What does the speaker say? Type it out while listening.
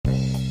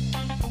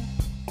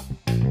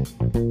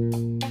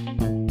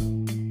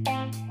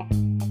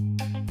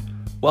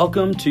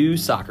Welcome to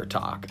Soccer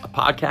Talk, a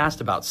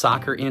podcast about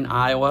soccer in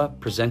Iowa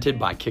presented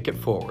by Kick It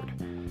Forward.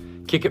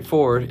 Kick It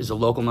Forward is a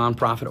local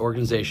nonprofit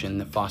organization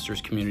that fosters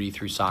community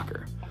through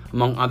soccer.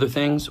 Among other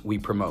things, we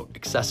promote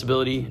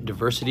accessibility,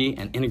 diversity,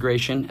 and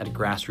integration at a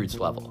grassroots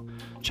level.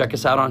 Check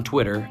us out on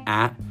Twitter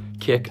at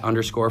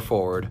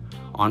kick_forward,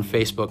 on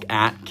Facebook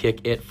at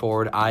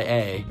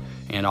kickitforwardIA,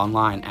 and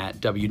online at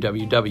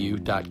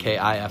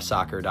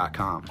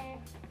www.kifsoccer.com.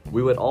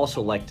 We would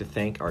also like to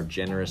thank our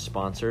generous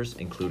sponsors,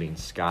 including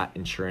Scott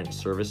Insurance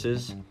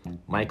Services,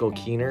 Michael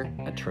Keener,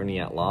 Attorney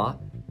at Law,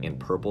 and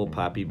Purple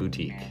Poppy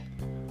Boutique.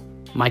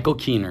 Michael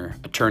Keener,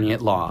 Attorney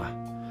at Law.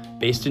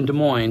 Based in Des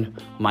Moines,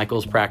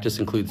 Michael's practice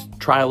includes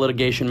trial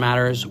litigation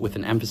matters with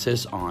an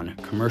emphasis on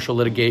commercial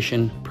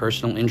litigation,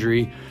 personal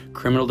injury,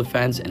 criminal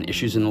defense, and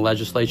issues in the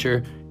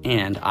legislature,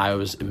 and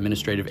Iowa's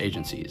administrative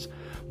agencies.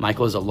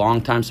 Michael is a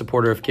longtime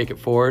supporter of Kick It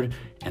Forward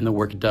and the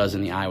work it does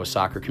in the Iowa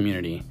soccer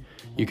community.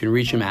 You can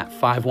reach him at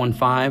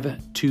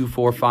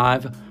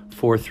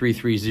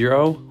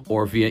 515-245-4330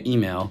 or via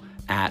email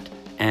at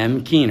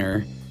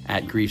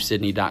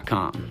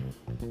mkeener@griefsydney.com.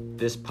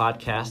 This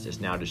podcast is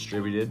now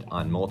distributed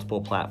on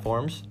multiple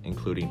platforms,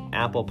 including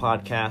Apple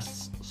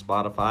Podcasts,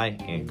 Spotify,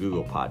 and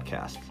Google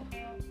Podcasts.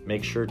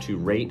 Make sure to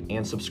rate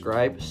and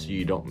subscribe so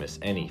you don't miss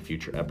any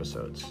future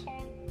episodes.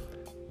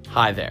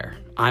 Hi there,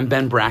 I'm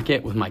Ben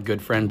Brackett with my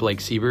good friend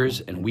Blake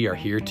Siebers, and we are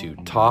here to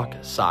talk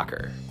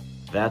soccer.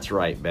 That's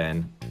right,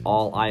 Ben.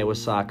 All Iowa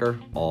soccer,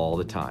 all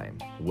the time.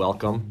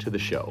 Welcome to the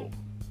show.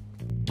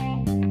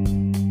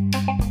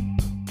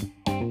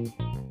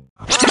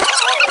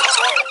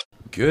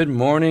 Good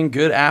morning,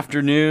 good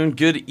afternoon,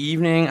 good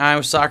evening,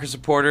 Iowa soccer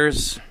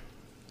supporters.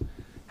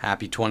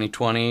 Happy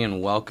 2020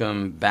 and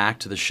welcome back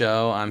to the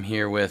show. I'm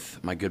here with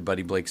my good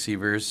buddy Blake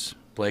Siebers.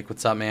 Blake,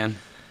 what's up, man?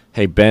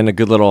 Hey, Ben, a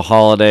good little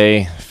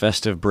holiday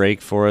festive break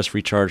for us.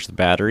 Recharge the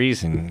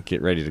batteries and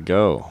get ready to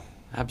go.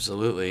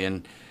 Absolutely,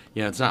 and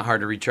you know, it's not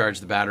hard to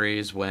recharge the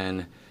batteries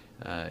when,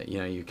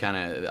 you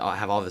kind of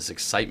have all this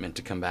excitement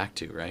to come back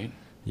to, right?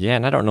 Yeah,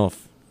 and I don't know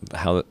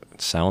how it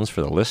sounds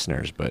for the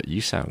listeners, but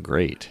you sound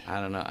great. I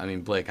don't know. I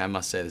mean, Blake, I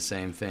must say the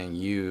same thing.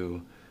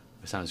 You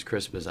sound as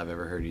crisp as I've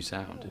ever heard you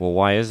sound. Well,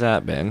 why is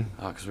that, Ben?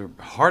 Because we're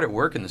hard at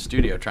work in the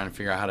studio trying to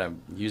figure out how to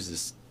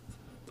use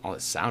all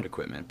this sound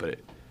equipment, but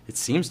it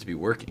seems to be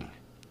working.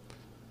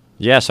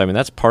 Yes, I mean,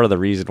 that's part of the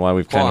reason why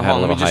we've kind of had a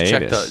little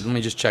hiatus. Let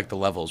me just check the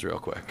levels real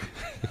quick.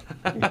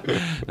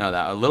 No,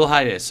 a little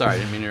hiatus. Sorry, I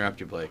didn't mean to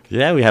interrupt you, Blake.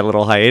 Yeah, we had a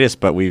little hiatus,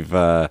 but we've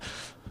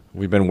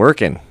been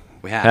working.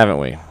 We have, haven't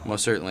we?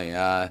 Most certainly.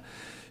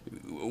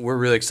 We're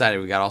really excited.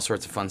 We got all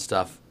sorts of fun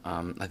stuff.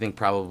 I think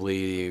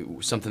probably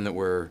something that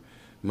we're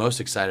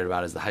most excited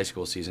about is the high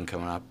school season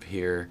coming up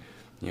here.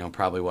 You know,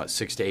 probably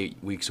 6 to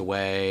 8 weeks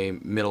away,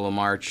 middle of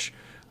March.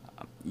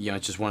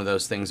 It's just one of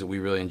those things that we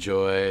really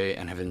enjoy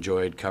and have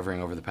enjoyed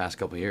covering over the past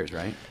couple of years,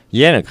 right?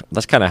 Yeah, and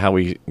that's kind of how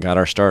we got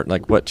our start,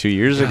 2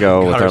 years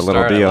ago with our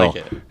little deal. I like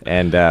it.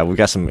 And we've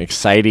got some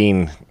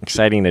exciting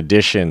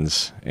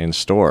additions in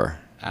store.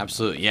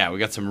 Absolutely, yeah. We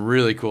got some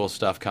really cool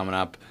stuff coming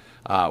up.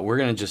 We're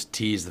going to just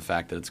tease the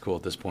fact that it's cool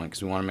at this point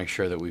because we want to make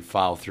sure that we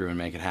follow through and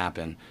make it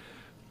happen.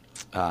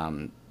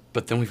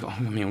 But then we've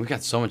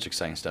got so much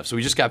exciting stuff. So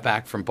we just got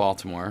back from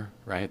Baltimore,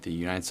 right, at the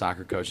United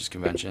Soccer Coaches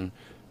Convention.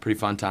 Pretty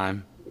fun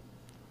time.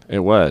 It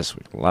was.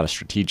 A lot of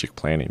strategic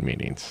planning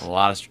meetings. It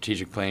was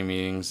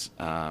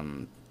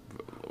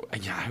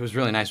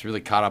really nice. We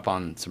really caught up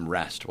on some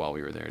rest while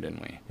we were there,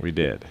 didn't we? We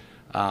did.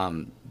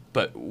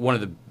 But one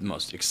of the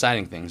most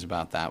exciting things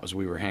about that was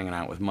we were hanging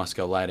out with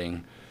Musco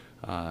Lighting,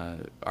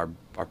 our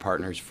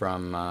partners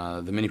from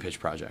the Mini Pitch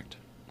Project.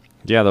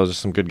 Yeah, those are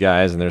some good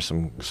guys, and there's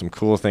some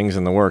cool things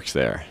in the works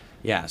there.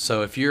 Yeah,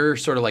 so if you're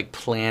sort of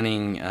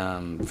planning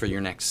for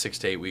your next 6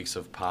 to 8 weeks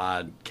of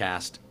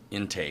podcast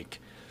intake,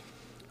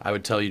 I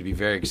would tell you to be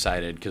very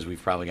excited because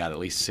we've probably got at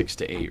least 6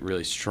 to 8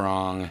 really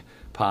strong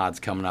pods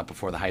coming up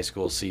before the high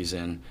school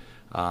season.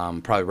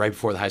 Probably right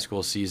before the high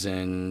school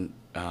season,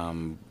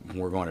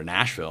 we're going to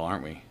Nashville,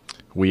 aren't we?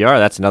 We are.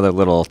 That's another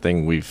little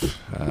thing we've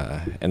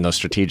in those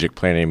strategic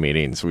planning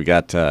meetings. We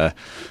got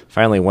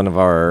finally one of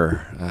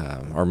our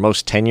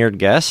most tenured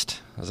guests.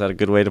 Is that a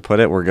good way to put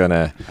it? We're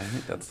gonna. I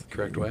think that's the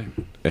correct way.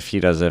 If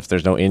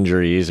there's no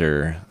injuries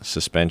or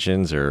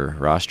suspensions or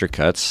roster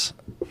cuts,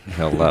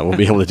 we'll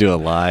be able to do a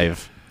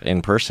live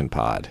in-person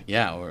pod.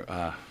 Yeah, we're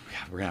gonna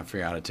have to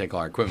figure out how to take all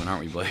our equipment,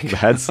 aren't we, Blake?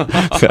 That's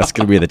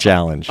gonna be the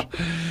challenge.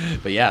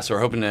 But yeah, so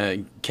we're hoping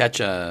to catch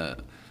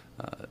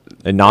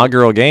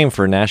inaugural game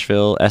for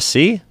Nashville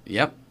SC.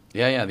 Yep.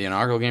 Yeah. The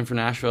inaugural game for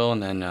Nashville,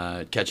 and then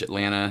catch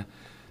Atlanta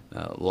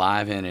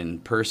live and in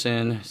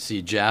person.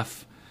 See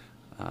Jeff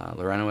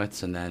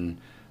Lorenowitz, and then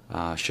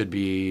should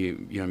be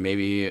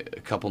maybe a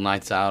couple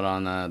nights out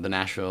on the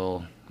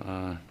Nashville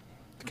kind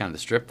of the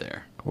strip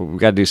there. Well, we've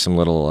got to do some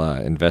little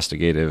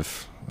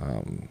investigative.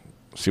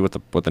 See what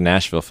the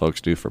Nashville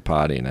folks do for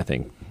potting. I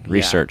think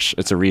research.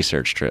 Yeah. It's a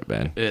research trip,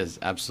 Ben. It is,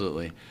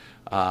 absolutely.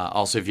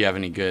 Also, if you have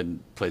any good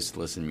place to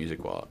listen to music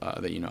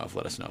that you know of,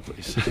 let us know,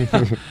 please.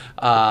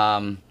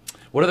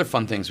 What other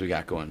fun things we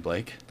got going,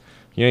 Blake?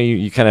 You know,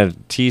 you kind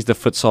of teased the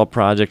futsal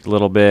project a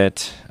little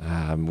bit.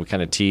 We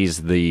kind of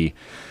teased the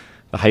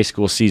high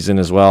school season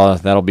as well.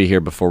 That'll be here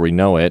before we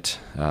know it.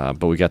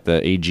 But we got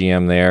the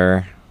AGM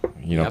there.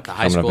 The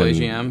high school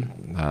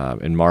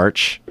AGM in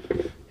March.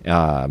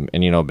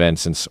 And Ben,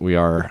 since we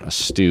are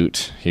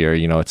astute here,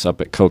 it's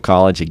up at Coe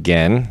College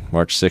again,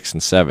 March 6th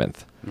and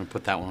 7th. I'm gonna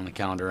put that one on the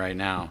calendar right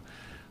now.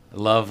 I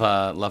love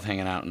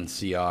hanging out in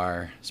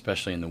CR,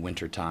 especially in the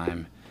winter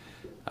time.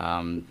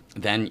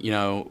 Then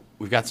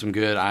we've got some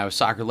good Iowa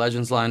soccer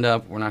legends lined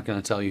up. We're not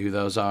going to tell you who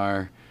those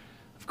are.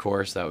 Of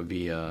course, that would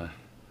be a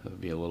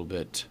little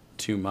bit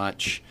too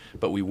much.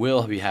 But we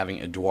will be having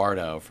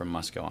Eduardo from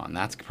Musco on.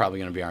 That's probably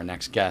going to be our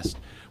next guest.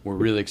 We're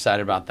really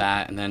excited about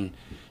that. And then,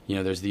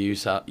 there's the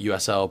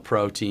USL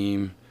Pro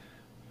team.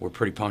 We're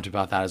pretty pumped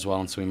about that as well.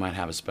 And so we might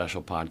have a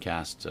special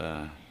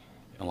podcast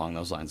along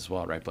those lines as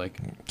well. Right, Blake?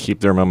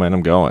 Keep their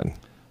momentum going.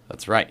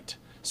 That's right.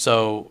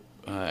 So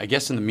I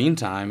guess in the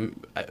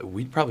meantime,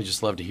 we'd probably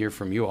just love to hear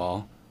from you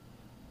all.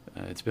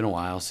 It's been a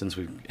while since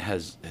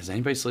has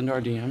anybody slid into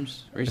our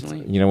DMs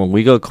recently? When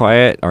we go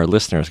quiet, our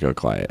listeners go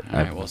quiet. All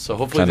right, well, so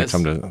hopefully this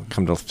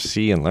come to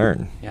see and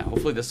learn. Yeah,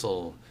 hopefully this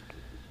will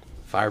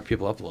fire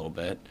people up a little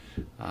bit.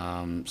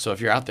 So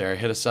if you're out there,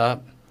 hit us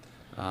up.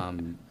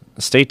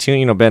 Stay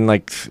tuned. Ben,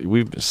 like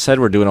we've said,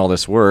 we're doing all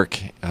this work.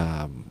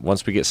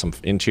 Once we get some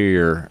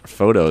interior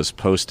photos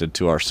posted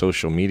to our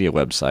social media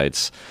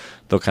websites,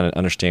 they'll kind of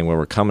understand where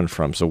we're coming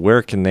from. So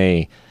where can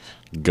they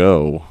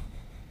go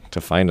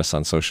to find us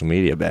on social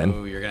media, Ben?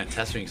 Oh, you're going to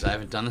test me because I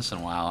haven't done this in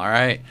a while. All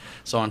right.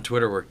 So on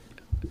Twitter, we're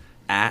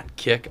at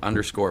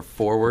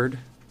 @kick_forward.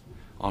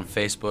 On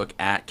Facebook,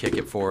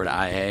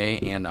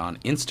 @kickitforwardIA. And on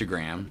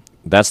Instagram.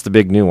 That's the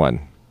big new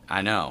one.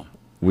 I know.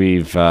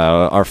 We've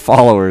our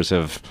followers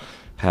have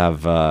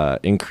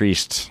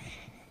increased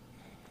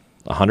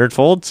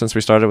 100-fold since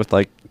we started with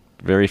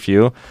very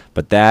few.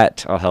 But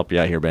that, I'll help you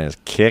out here, Ben, is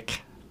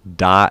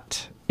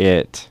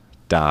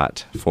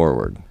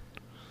kick.it.forward.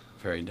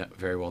 Very,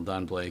 very well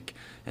done, Blake.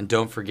 And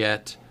don't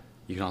forget,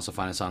 you can also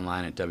find us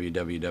online at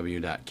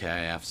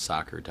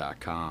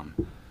www.kifsoccer.com.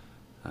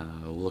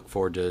 We'll look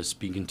forward to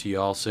speaking to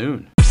you all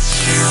soon.